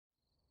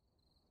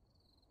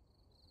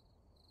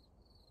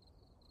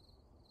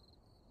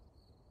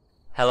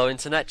Hello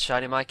Internet,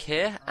 Shiny Mike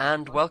here,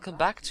 and welcome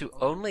back to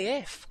Only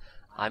If.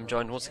 I'm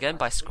joined once again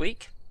by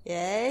Squeak.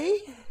 Yay!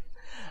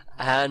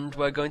 And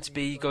we're going to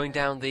be going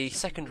down the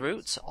second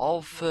route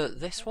of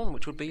this one,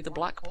 which would be the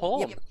Black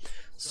Pawn. Yep.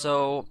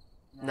 So,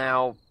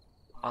 now,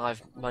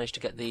 I've managed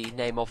to get the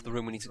name of the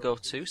room we need to go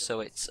to,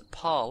 so it's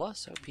Parlour,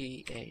 so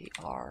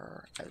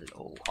P-A-R-L-O-R.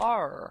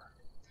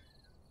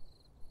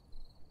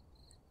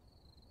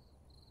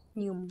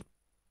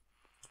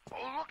 Oh,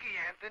 looky,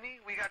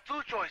 Anthony. We got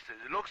two choices.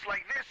 It looks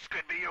like this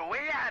could be your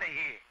way out of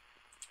here.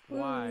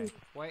 Why?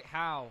 Wait,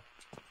 how?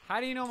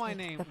 How do you know my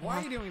name? Why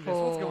are you doing this?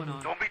 What's going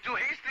on? Don't be too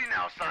hasty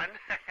now, son.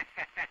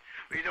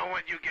 We don't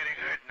want you getting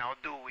hurt now,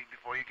 do we,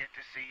 before you get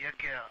to see your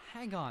girl.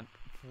 Hang on.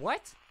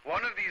 What?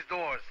 One of these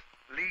doors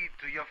lead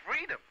to your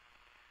freedom,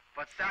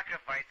 but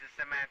sacrifices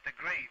Samantha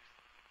Graves,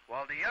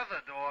 while the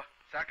other door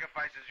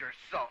sacrifices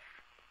yourself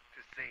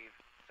to save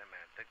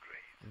Samantha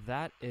Graves.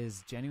 That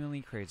is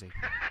genuinely crazy.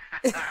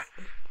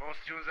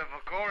 Most tunes have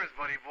a chorus,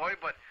 buddy boy,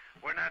 but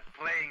we're not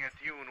playing a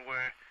tune,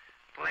 we're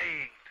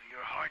playing to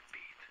your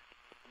heartbeat.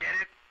 Get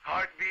it?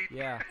 Heartbeat?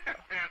 Yeah.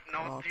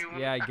 No tune?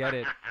 Yeah, I get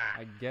it.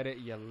 I get it,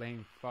 you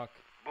lame fuck.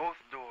 Both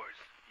doors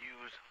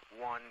use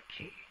one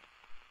key.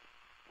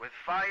 With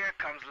fire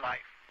comes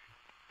life.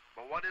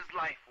 But what is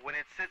life when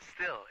it sits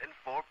still in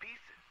four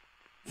pieces?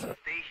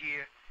 Stay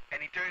here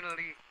and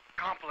eternally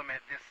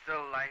complement this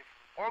still life,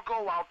 or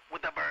go out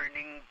with a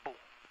burning boom.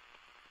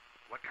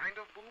 What kind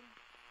of boom?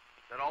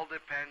 That all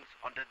depends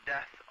on the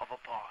death of a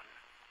pawn.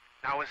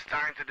 Now it's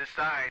time to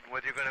decide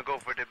whether you're gonna go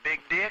for the big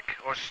dick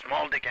or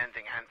small dick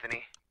ending,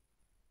 Anthony.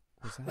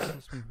 Was that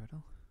supposed to be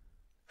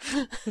a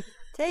riddle?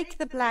 Take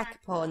the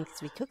black pawn,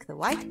 because we took the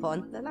white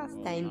pawn the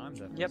last time. I'm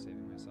definitely Yep.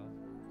 saving myself.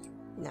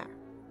 No.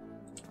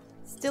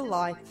 Still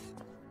life.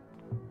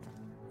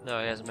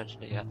 No, he hasn't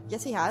mentioned it yet.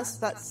 Yes, he has.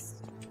 That's...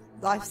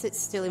 Life sits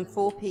still in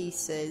four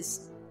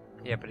pieces.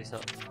 Yeah, but he's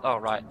not... Oh,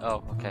 right.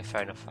 Oh, okay,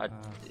 fair enough.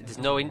 There's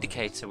no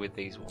indicator with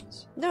these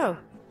ones. No.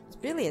 It's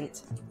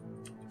brilliant.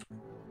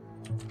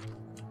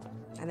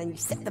 And then you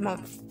set them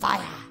on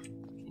fire.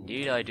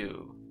 Indeed I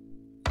do.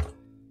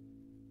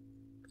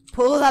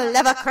 Pull the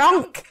lever,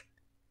 Kronk!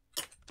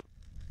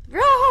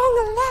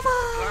 Wrong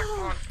lever! Black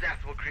Pawn's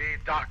death will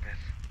create darkness.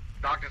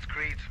 Darkness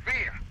creates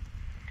fear.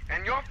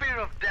 And your fear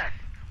of death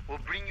will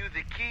bring you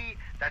the key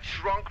that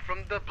shrunk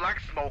from the black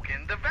smoke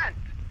in the vent.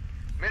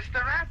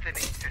 Mr.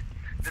 Anthony,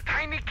 the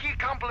tiny key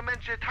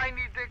complements your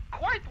tiny dick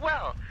quite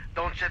well,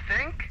 don't you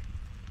think?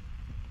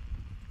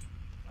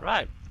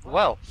 Right.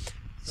 Well,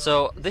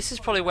 so this is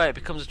probably where it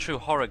becomes a true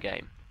horror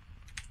game.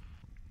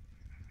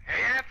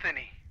 Hey,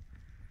 Anthony.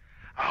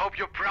 I hope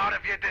you're proud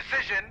of your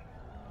decision.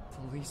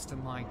 The least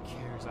of my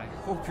cares. I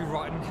hope you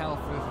rot in hell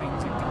for the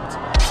things you've done.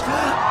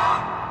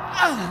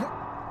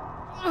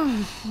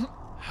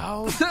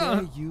 How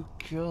dare you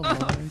kill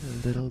my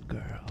little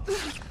girl?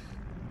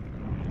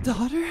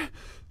 Daughter?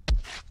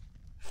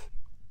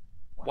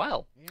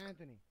 Well, Hey,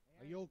 Anthony,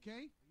 are you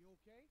okay?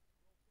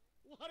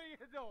 What are you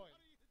doing?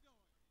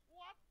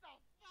 What the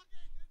fuck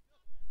are you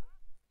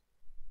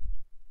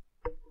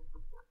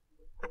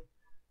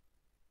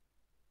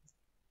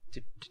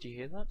doing, did you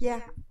hear that?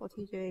 Yeah, what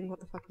are you doing? What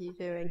the fuck are you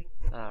doing?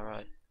 Ah,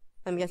 right.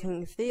 I'm getting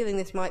the feeling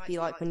this might be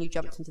like when you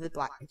jumped into the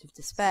black pit of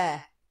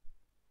despair.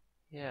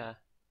 Yeah.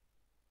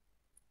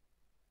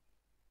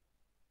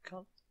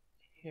 Can't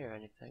hear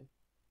anything.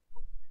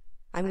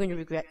 I'm going to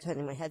regret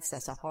turning my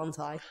headset up, aren't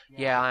I?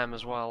 Yeah, I am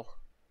as well.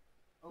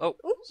 Oh,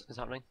 something's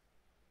happening.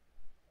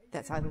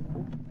 That's either...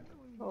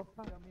 Oh,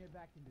 fuck. Come here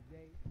back in the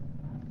day,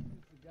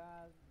 shoot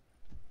cigars,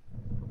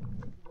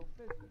 go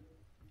fishing.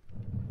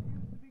 You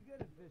used to be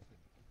good at fishing.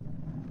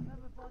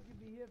 Never thought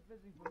you'd be here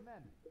fishing for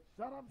men.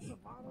 Shut up,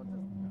 Savano.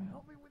 Just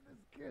help me with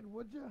this kid,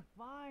 would you?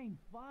 Fine,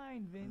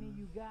 Vinny,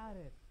 you got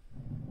it.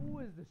 Who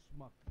is the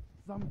schmuck?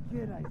 Some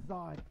kid I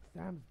saw at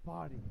Sam's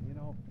party, you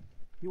know.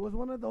 He was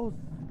one of those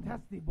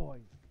testy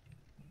boys.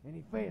 And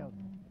he failed.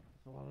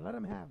 So I'll let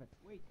him have it.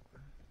 Wait,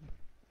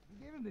 you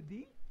gave him the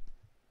D?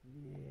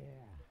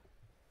 Yeah.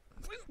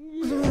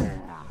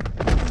 Yeah.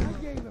 I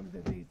gave him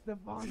the D,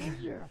 Stefano.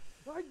 Yeah.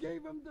 I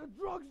gave him the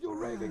drugs, you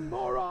raving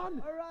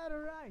moron. All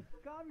right.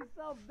 Calm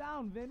yourself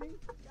down, Vinny.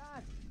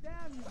 God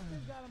damn, you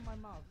still got in my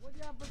mouth. What'd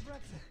you have for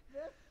breakfast?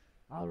 This?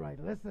 All right,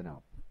 listen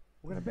up.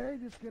 We're gonna bury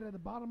this kid at the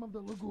bottom of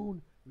the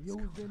lagoon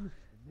using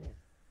this.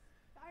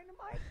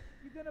 Dynamite?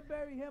 You're gonna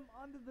bury him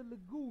under the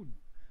lagoon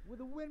with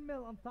a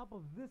windmill on top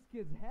of this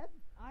kid's head?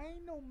 I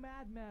ain't no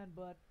madman,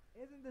 but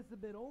isn't this a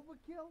bit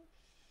overkill?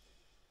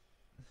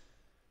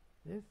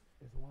 This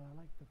is what I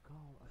like to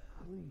call a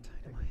clean.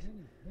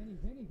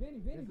 Vinny.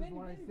 This is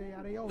why I say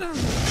adios.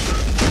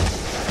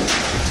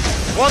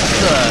 What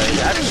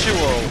the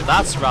actual?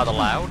 That's rather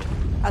loud.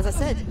 As I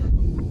said,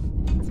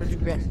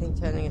 regretting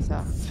turning it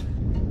up.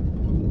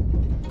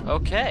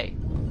 Okay.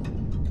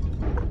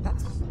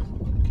 That's...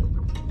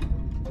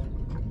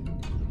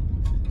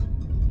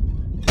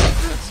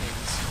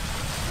 Cutscenes.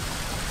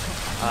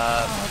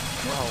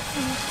 Well.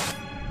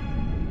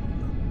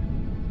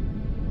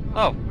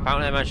 Oh,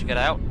 apparently I managed to get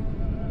out.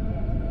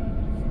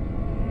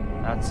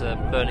 That's a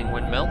burning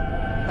windmill.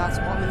 That's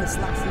ominous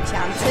last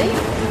enchanting.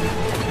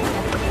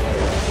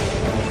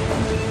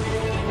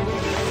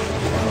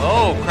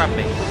 Oh,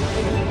 crappy.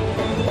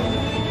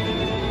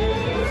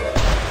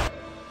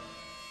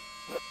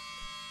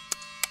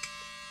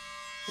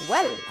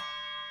 Well,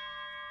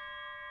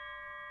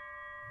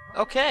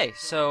 Okay,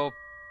 so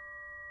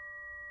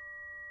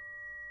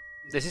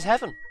this is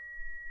heaven.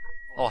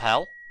 Or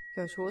hell.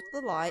 go towards the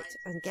light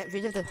and get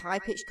rid of the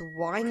high-pitched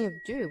whining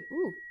of doom.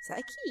 Ooh, is that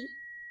a key?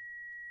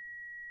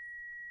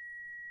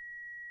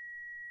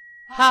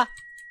 Ha!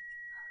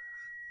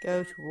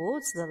 Go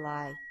towards the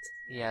light.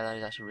 Yeah, that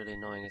is actually really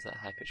annoying, is that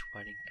high-pitched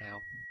whining.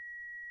 Ow.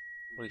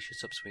 Will you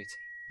shut up, sweetie?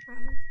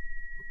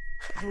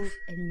 I will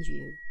end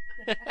you.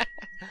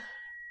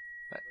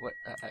 Wait,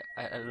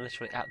 I'm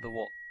literally at the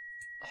what?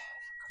 Oh,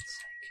 for God's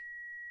sake.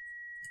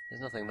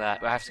 There's nothing there.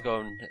 I have to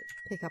go and...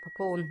 Pick up a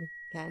pawn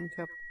again,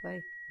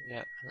 probably.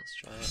 Yeah, let's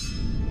try it.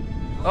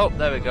 Oh,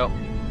 there we go.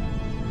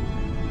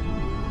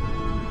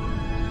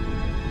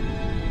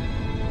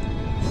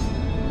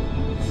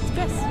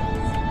 Stress.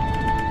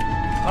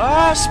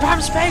 Oh,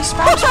 spam space,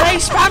 spam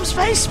space, spam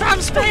space,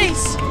 spam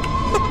space!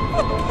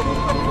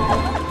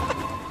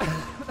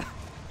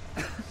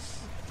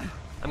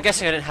 I'm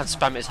guessing I didn't have to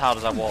spam it as hard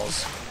as I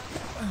was.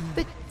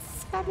 But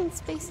spamming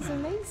space is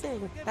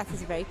amazing. That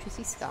is a very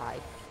pretty sky.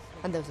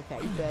 And those are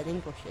very burning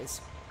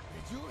bushes.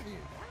 Did you hear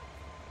that?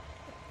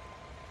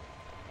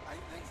 I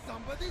think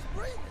somebody's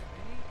breathing.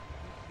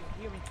 You're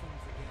hearing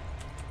things again.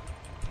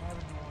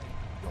 Paranoid.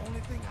 The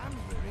only thing I'm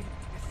hearing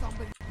is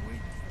somebody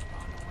breathing,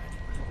 Stefano.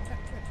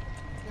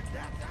 If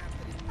that's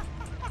Anthony.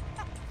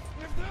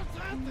 If that's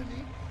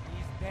Anthony.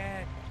 He's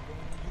dead.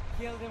 You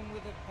killed him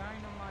with a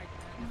dynamite,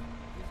 man.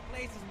 This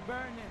place is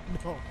burning.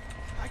 No.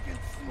 I can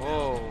smell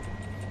Whoa. it.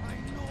 I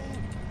know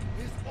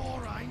his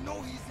aura. I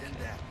know he's in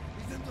there.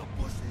 He's in the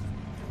bushes.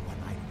 And when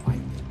I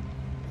find him,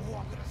 oh,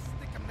 I'm gonna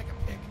stick him like a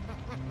pig.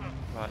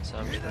 Right, so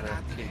I'm just Hear that,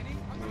 gonna Anthony? keep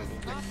I'm gonna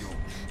moving. stick you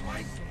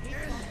right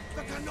in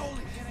the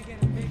cannoli. We're gonna get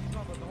in big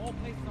trouble. The whole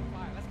place is on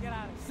fire. Let's get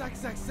out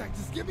of here. Sec.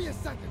 Just give me a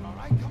second, all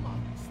right? Come on.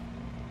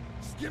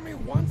 Just give me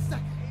 1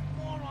 second. Hey,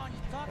 moron,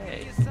 you're talking Hey.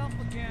 to yourself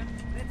again.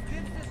 Let's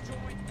ditch this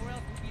joint, or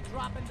else we'll be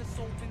dropping the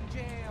soap in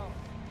jail.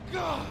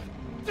 God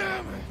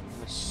damn it!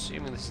 I'm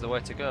assuming this is the way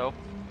to go.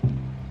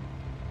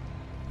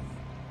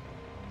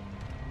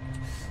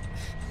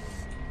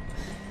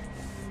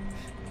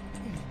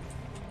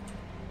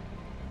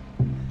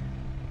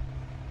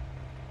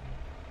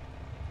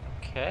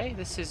 Okay,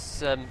 this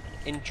is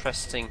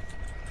interesting,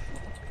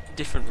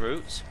 different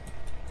route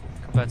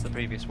compared to the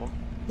previous one.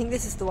 I think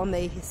this is the one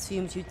they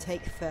assumed you'd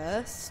take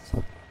first.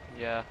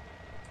 Yeah.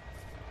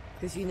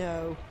 Because, you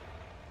know,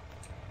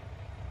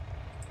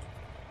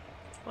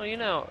 Well, you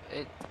know,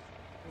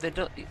 they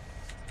don't.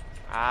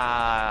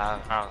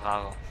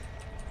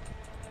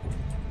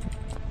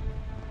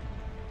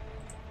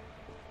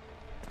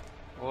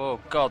 Oh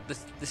God,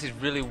 this is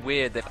really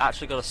weird. They've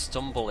actually got a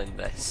stumble in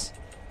this.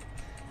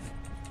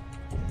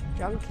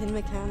 drunken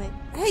mechanic.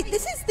 Hey,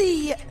 this is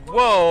the...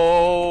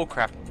 Whoa,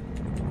 crap.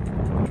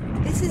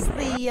 This is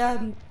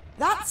the,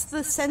 that's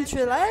the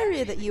central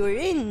area that you were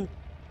in.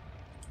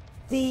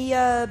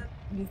 The,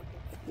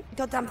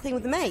 goddamn thing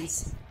with the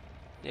maze.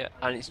 Yeah,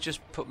 and it's just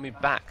put me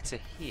back to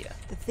here.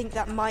 I think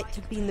that might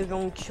have been the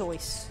wrong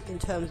choice in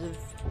terms of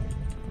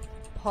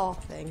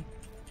pathing.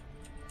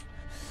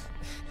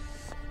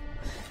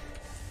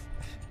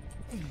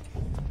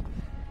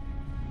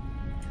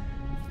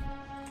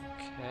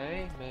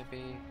 Okay,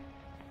 maybe.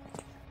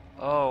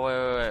 Oh,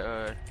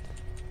 wait.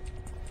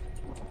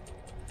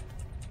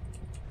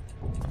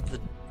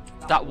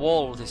 That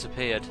wall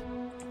disappeared.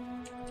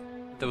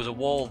 There was a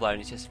wall there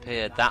and it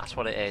disappeared. That's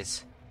what it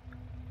is.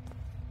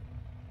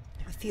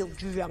 I feel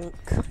drunk.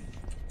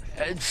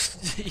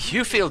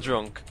 You feel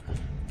drunk.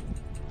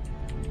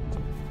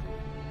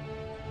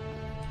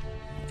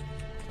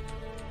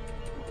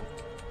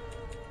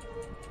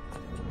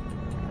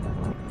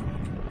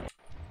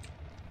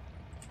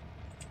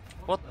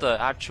 What the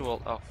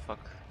actual... Oh, fuck.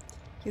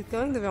 You're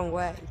going the wrong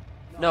way.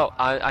 No,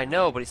 I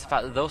know, but it's the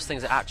fact that those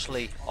things are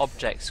actually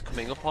objects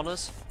coming up on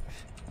us.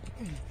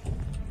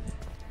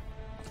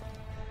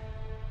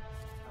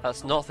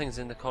 That's not things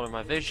in the corner of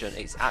my vision,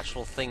 it's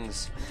actual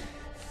things.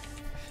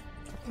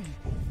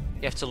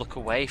 You have to look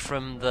away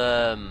from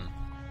them.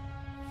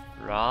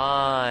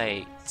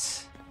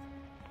 Right.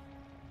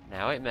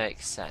 Now it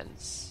makes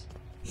sense.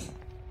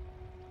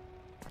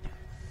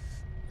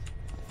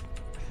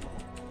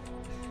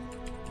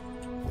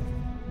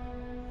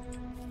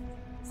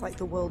 It's like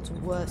the world's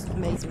worst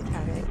maze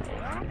mechanic.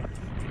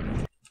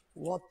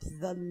 What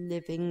the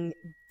living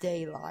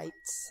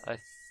daylights. I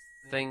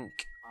think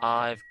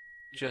I've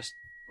just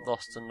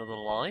lost another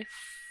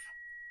life.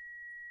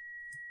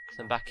 'Cause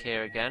I'm back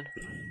here again.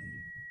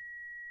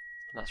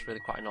 That's really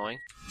quite annoying.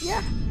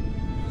 Yeah,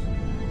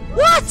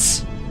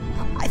 What?!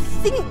 I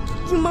think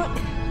you might...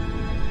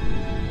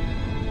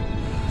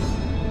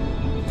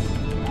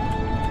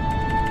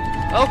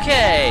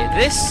 Okay,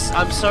 this,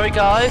 I'm sorry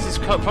guys, it's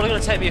probably going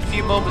to take me a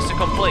few moments to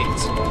complete.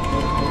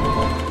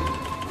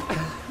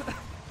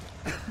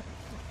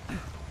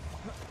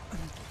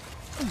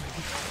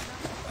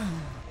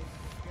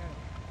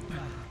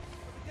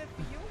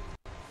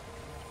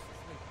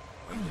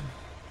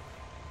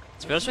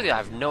 be honest with you, I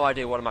have no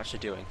idea what I'm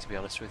actually doing, to be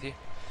honest with you.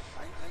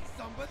 I think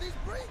somebody's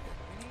breathing.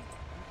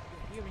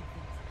 You're hearing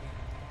things again,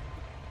 man.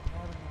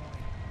 Paranoid.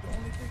 The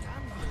only thing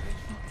I'm hearing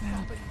is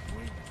somebody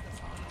breathing.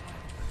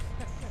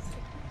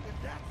 If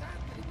that's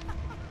Anthony.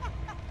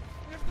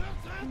 If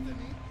that's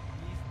Anthony.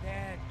 He's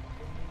dead.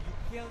 You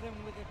killed him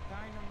with a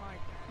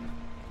dynamite. This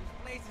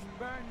place is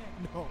burning.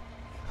 No,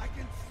 I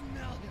can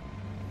smell him.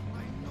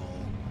 I know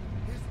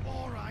his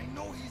aura. I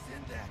know he's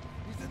in there.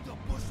 He's in the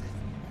bushes.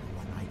 And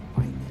when I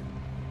find him,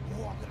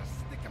 oh, I'm gonna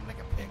stick him like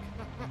a pig.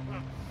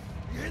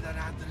 You hear that,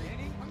 Anthony?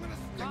 Danny, I'm gonna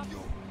stick stop.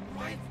 you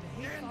right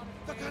He's in on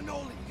the fire.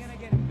 cannoli. You're gonna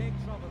get in big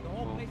trouble. The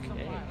whole place is on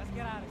Okay. fire. Let's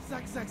get out of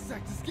here.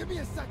 Sec. Just give me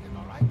a second,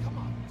 all right? Come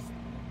on.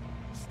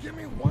 Just give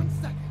me 1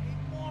 second. Hey,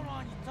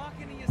 moron, you're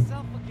talking to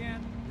yourself again.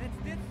 Let's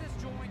ditch this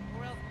joint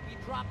or else we'll be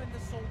dropping the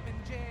soap in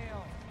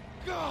jail.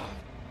 God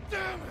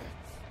damn it!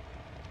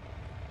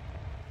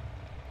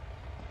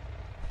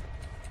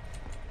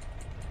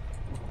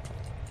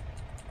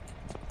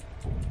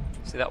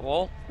 See that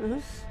wall? Mm-hmm.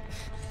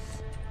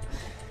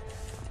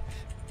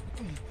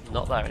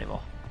 Not there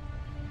anymore.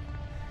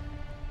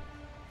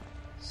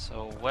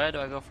 So where do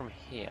I go from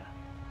here?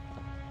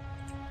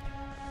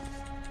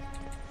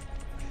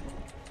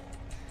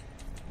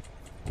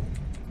 I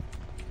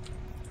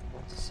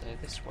want to say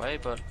this way,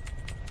 but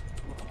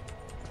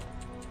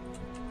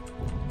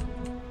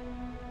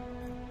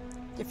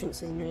Different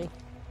scenery.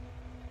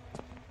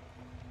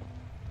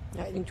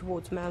 Heading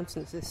towards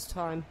mountains this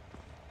time.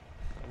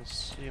 I'm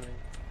assuming.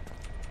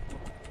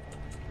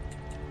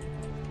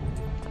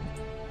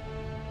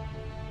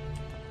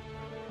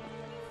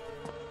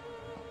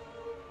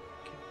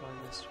 Keep going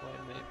this way,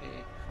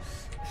 maybe.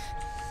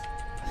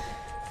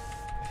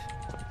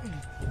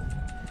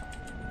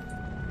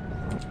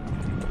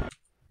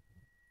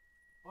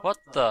 What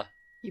the?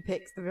 You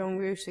picked the wrong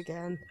route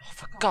again. Oh,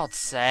 for God's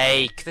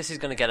sake! This is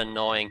gonna get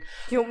annoying.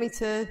 Do you want me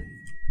to...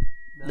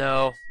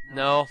 No,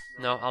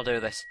 I'll do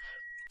this.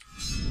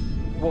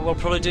 What we'll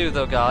probably do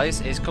though,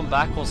 guys, is come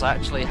back once I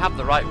actually have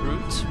the right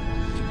route,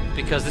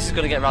 because this is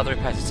going to get rather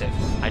repetitive.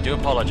 I do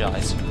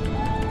apologise.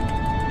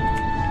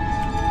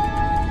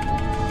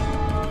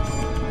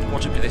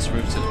 Watch it be this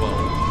route as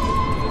well.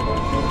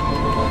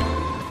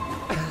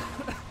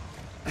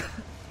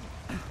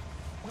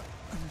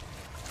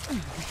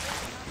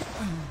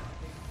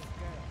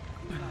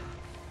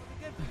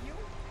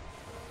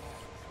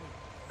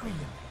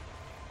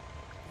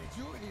 Did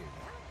you hear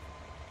that?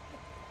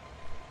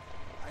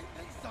 I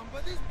think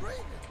somebody's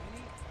breathing.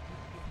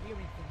 You're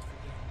hearing things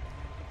again.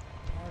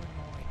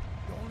 Paranoid.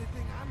 The only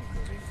thing I'm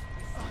hearing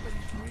is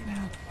somebody's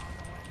breathing.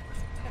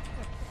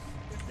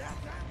 If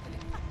that's Anthony.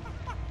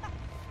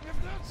 If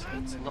that's So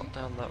it's Anthony. not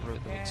down that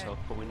route that we took,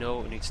 but we know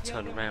we need to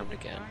turn around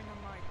again.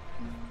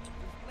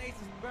 This place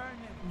is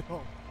burning.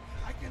 No,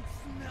 I can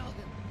smell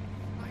him.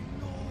 I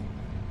know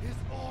his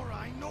aura.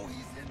 I know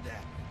he's in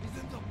there. He's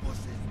in the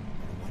bushes.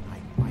 And when I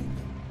find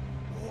him,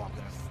 oh, I'm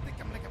gonna stick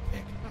him like a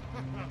pig.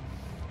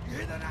 You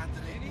hear that,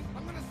 Anthony?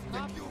 I'm gonna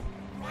stick you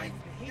right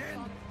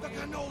in the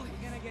cannoli.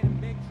 You're gonna get in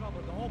big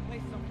trouble. The whole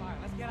place is on fire.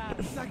 Let's get out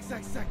of here.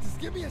 Sec. Just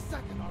give me a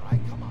second, all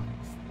right? Come on.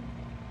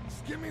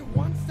 Just give me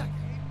 1 second.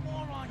 Hey,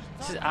 moron, you're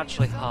This is talking to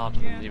actually yourself harder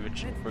than again. the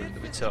original Let's route ditch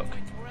that we this took.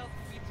 joint or else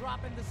we'll be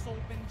dropping the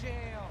soap in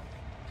jail.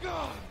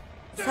 God.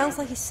 Sounds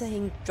like he's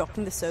saying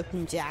dropping the soap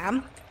and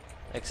jam.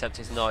 Except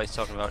he's not, he's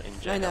talking about in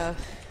jail. I know.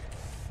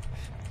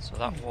 So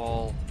that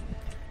wall...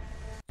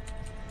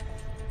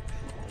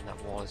 And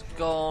that wall is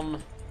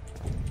gone.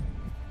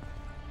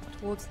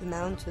 Towards the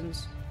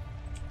mountains.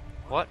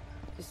 What?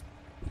 Just-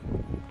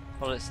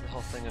 Well, it's the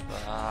whole thing of...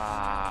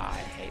 I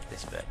hate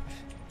this bit.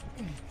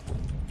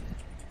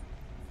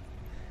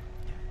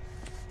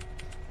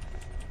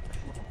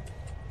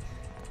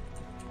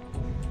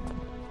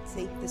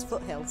 See, there's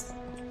foothills.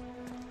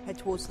 Head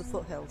towards the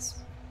foothills.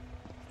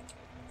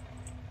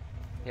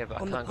 Yeah, but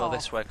I On the can't go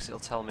this path. way because it'll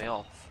tell me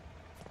off.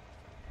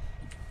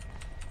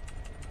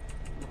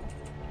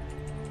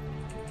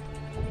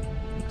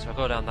 So if I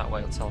go down that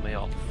way, it'll tell me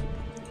off.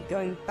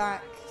 Going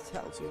back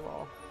tells you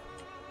off.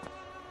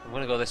 I'm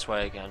gonna go this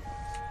way again.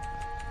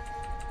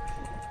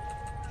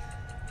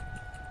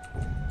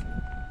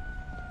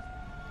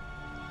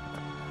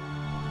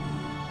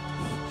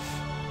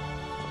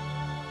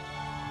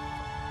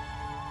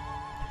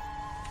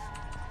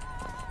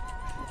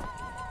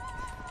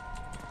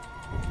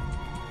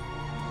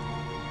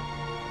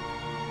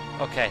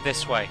 Okay,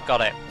 this way.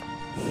 Got it.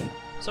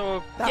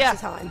 So, That's yeah.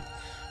 the time.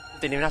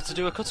 Didn't even have to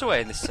do a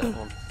cutaway in this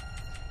one.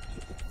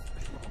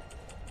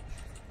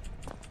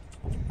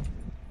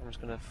 I'm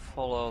just gonna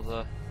follow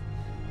the...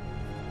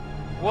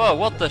 Whoa,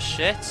 what the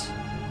shit?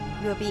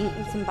 You're being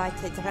eaten by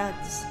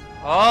drugs.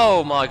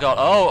 Oh my god,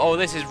 oh,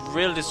 this is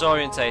really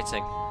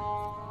disorientating.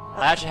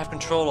 I actually have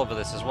control over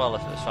this as well,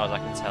 as far as I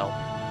can tell.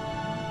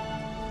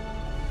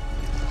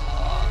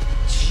 Oh,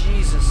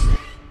 Jesus.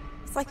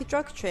 It's like a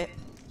drug trip.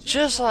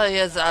 Just like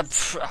as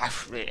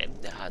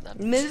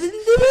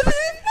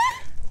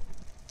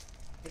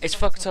it's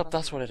fucked up,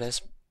 that's what it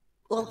is.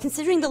 Well,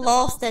 considering the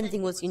last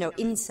ending was,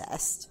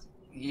 incest.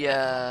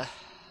 Yeah.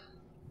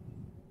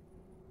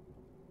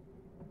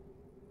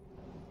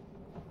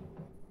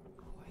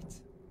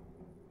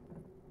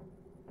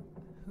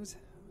 Who's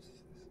this?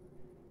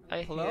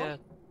 I Hello? hear...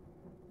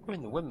 We're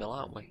in the windmill,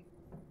 aren't we?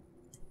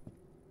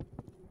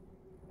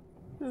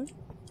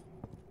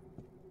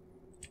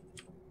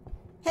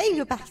 Hey,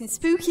 we're back in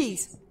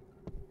Spookies.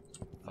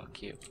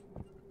 Fuck you. If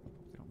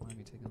you don't mind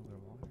me taking a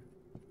little water.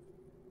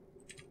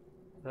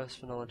 Thirst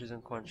for knowledge is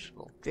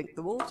unquenchable. Drink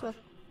the water.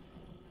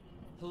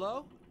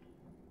 Hello?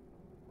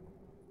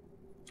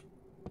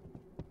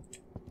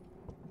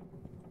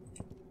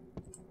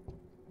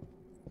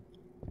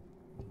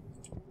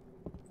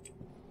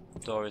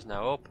 Door is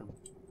now open.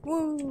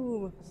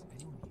 Woo! Is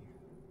anyone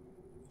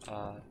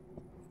here?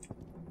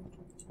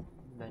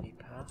 Many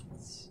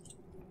paths.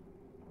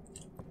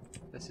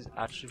 This is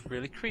actually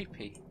really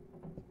creepy.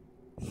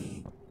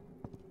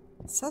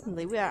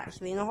 Suddenly, we're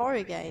actually in a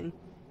horror game.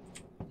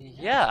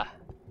 Yeah!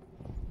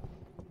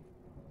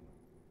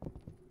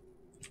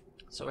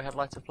 So we had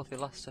Light and Fluffy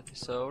last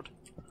episode.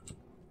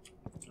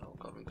 Oh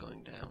god, we're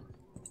going down.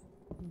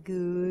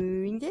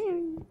 Going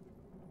down.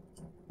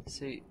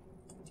 See,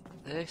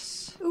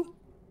 this... Ooh,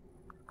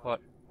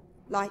 What?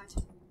 light.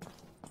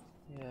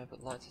 Yeah,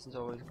 but light isn't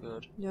always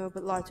good. No,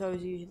 but light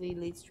always usually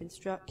leads to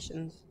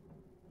instructions.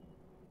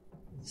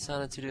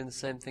 Sanity doing the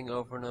same thing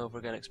over and over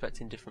again,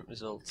 expecting different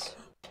results.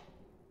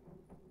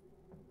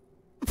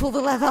 Pull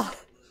the lever!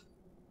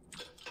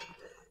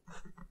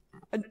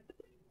 And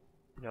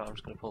You know, I'm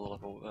just going to pull the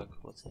lever a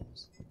couple of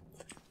times.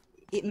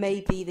 it may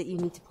be that you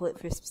need to pull it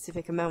for a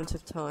specific amount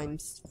of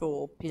times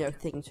for, you know,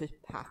 things to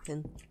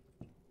happen.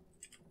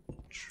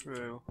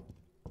 True.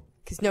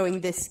 Because knowing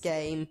this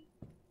game...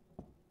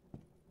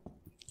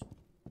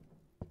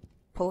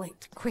 Pull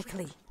it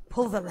quickly.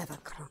 Pull the lever,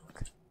 Kronk.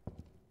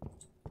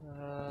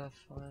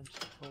 Fine,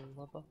 just pull the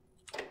lever.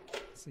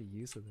 What's the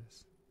use of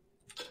this?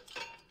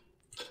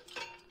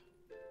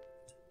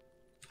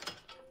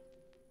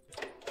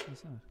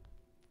 What's that?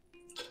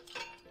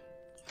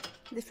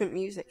 Different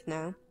music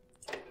now.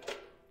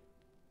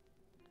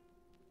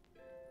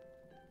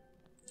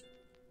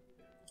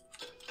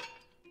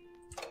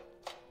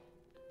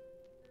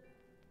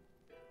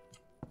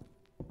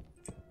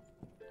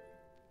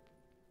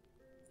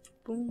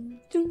 Boom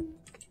dunk,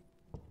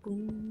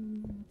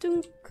 boom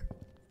dunk,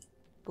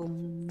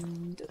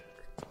 boom dunk.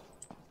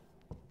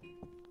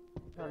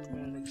 I'm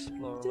going to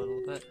explore a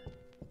little bit.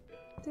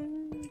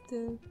 Dun,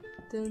 dun,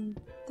 dun,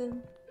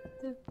 dun,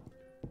 dun.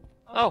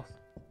 Oh!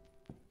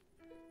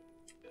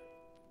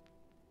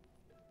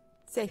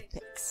 Safe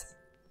picks.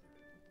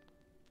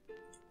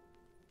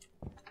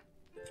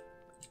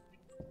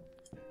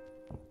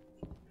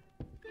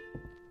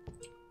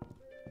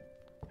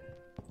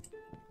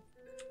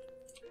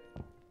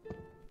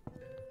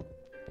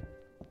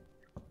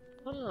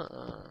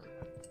 Ah.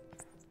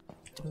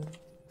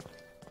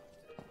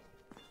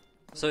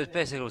 So it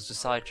basically was a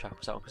sidetrack,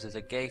 was that one? Because there's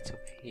a gate up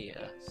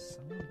here.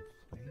 Someone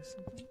play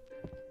something?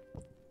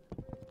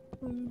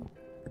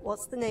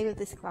 What's the name of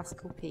this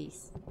classical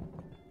piece?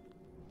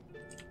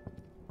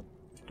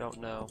 Don't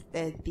know.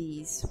 They're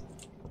bees.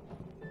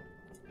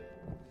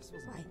 This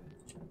was Why?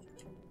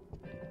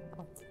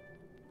 What?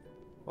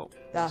 Oh,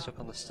 Ah. stuck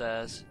on the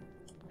stairs.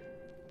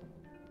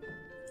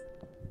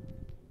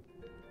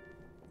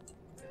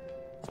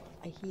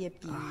 I hear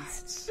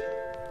bees.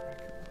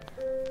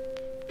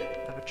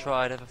 Never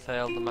tried, ever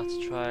failed. The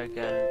matter try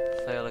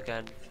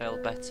again, fail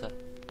better.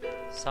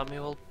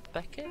 Samuel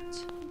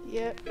Beckett?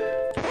 Yep.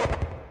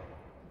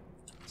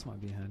 This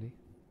might be handy.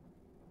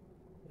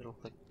 It'll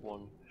click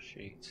one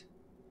sheet.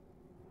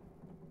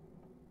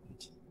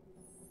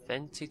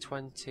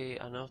 2020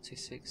 Anoti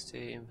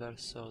 60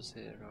 Inverso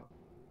 0.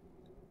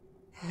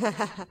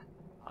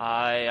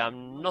 I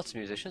am not a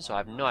musician, so I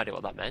have no idea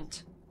what that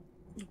meant.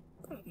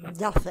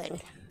 Nothing.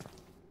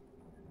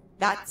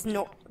 That's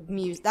not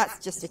music.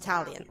 That's just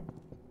Italian.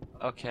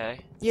 Okay.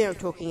 You know,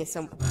 talking is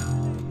some.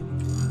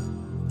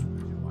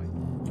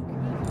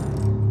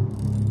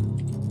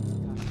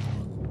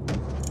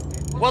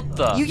 What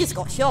the? You just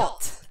got shot.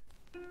 This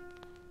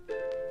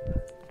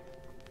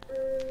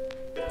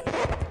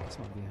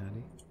might be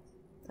handy.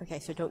 Okay,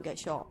 so don't get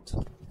shot.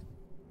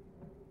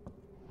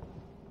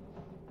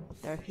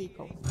 There are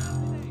people.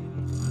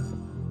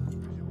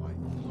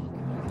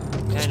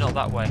 Okay, not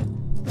that way.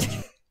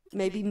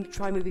 Maybe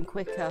try moving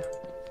quicker.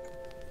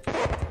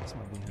 This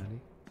might be handy.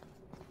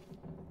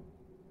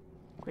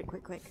 Quick,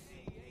 quick, quick.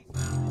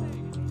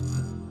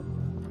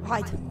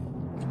 Hide.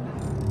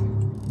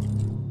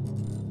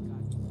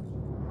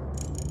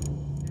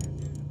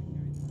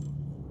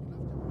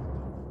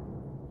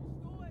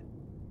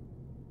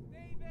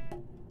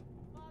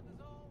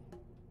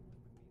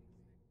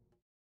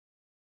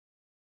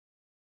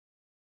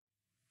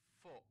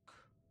 Fuck.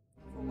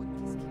 Forward,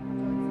 just keep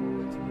going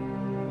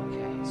forward.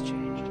 Okay, it's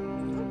changed.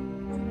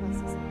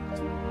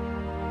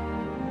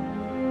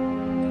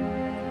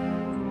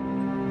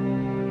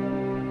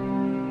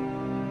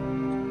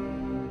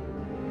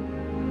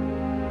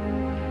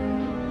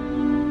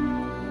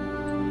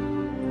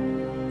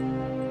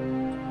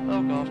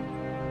 Oh god.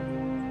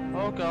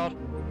 Oh god.